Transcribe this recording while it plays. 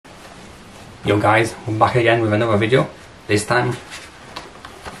Yo guys, we're back again with another video. This time,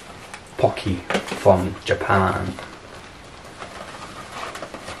 Pocky from Japan.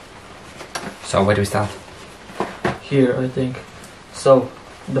 So where do we start? Here, I think. So,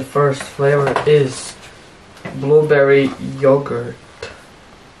 the first flavor is blueberry yogurt.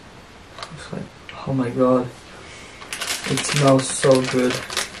 It's like, oh my god. It smells so good.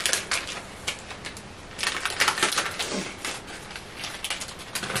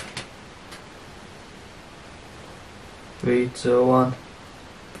 Three, two, one.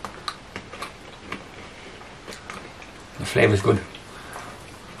 The flavour is good.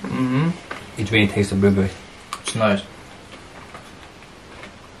 It really tastes of blueberry. It's nice.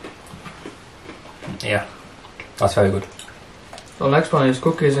 Yeah, that's very good. The next one is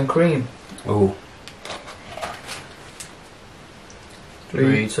cookies and cream. Oh,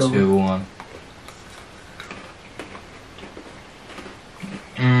 Three, two, one.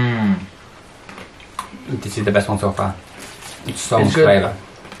 This is the best one so far. It's so much good. flavour.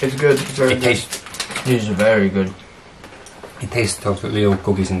 It's good. It's very It good. tastes. These are very good. It tastes of real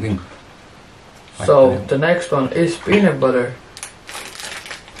cookies and cream. Like So, the next one is peanut butter.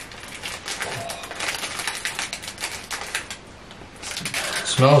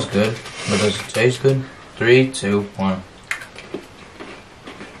 Smells good, but does it taste good? 3, 2, 1.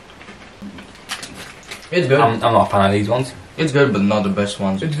 It's good. I'm not a fan of these ones. It's good, but not the best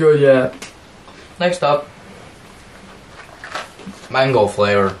ones. It's good, yeah. Next up, mango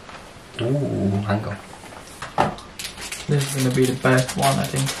flavor. Ooh, mango. This is gonna be the best one, I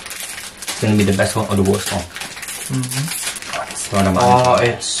think. It's gonna be the best one or the worst one. I can smell the mango. Oh,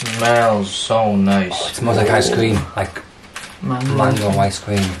 it smells so nice. It smells like ice cream, like mango ice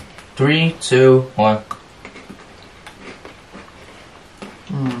cream. 3, 2, 1.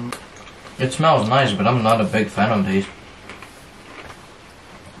 It smells nice, but I'm not a big fan of these.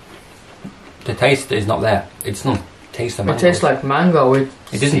 The taste is not there. It's not taste of It mango. tastes like mango with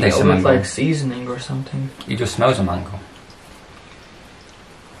It doesn't taste of with mango. like seasoning or something. It just smells of mango.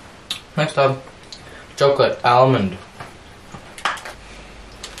 Next up, chocolate almond.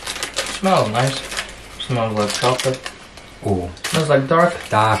 Smells nice. Smells like chocolate. Ooh, Smells like dark.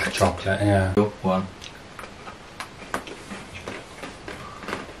 dark chocolate, yeah. 2, 1.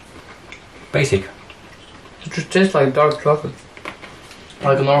 Basic. It just tastes like dark chocolate.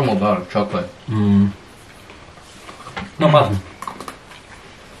 Like a normal dark chocolate. Not bad.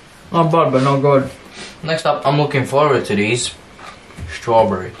 Not bad, but not good. Next up, I'm looking forward to these.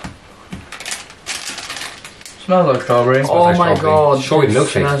 Strawberry. Smells like strawberry. Oh like my strawberry. god. Strawberry it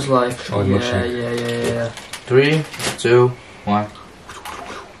milkshake. smells like. Strawberry milkshake. Yeah. 3, 2, 1.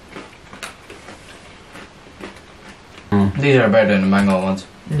 These are better than the mango ones.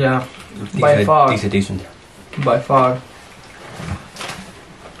 Yeah. These By are, far. These are decent. By far.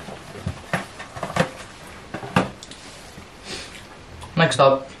 Next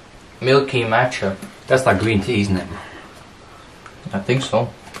up, milky matcha. That's like green tea, isn't it? I think so.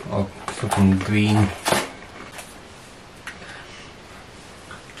 Or fucking green.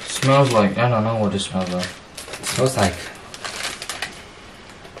 Smells like, I don't know what it smells like. It smells like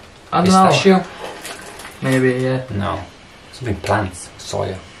I don't know. pistachio. Maybe, yeah. No. Something plants.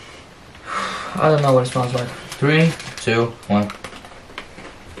 Soya. I don't know what it smells like. 3, 2, 1.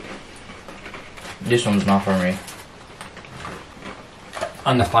 This one's not for me.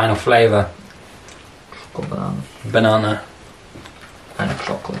 And the final flavour. Chocolate banana. Banana And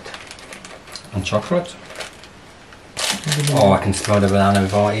chocolate. and chocolate. Oh, I can smell the banana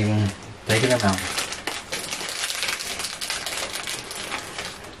without even taking it out.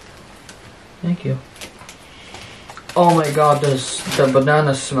 Thank you. Oh my god, the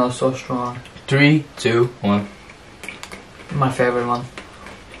banana smells so strong. 3, 2, 1. My favorite one.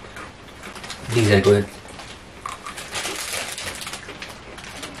 These are good.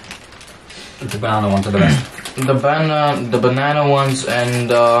 The banana ones are the best. The banana ones and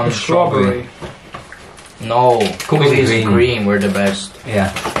The strawberry. no, Cookies and and cream were the best.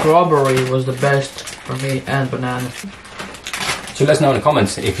 Yeah. Strawberry was the best for me, and banana. So let us know in the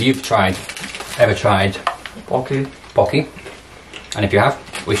comments if you've ever tried Okay. Pocky. And if you have,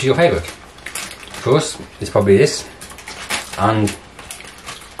 which is your favourite? For us, it's probably this. And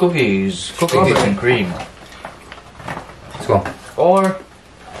Cookies and cream. let's go. Or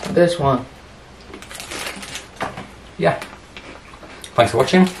this one. Yeah. Thanks for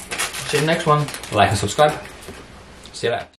watching. See you next one. Like and subscribe. See you later.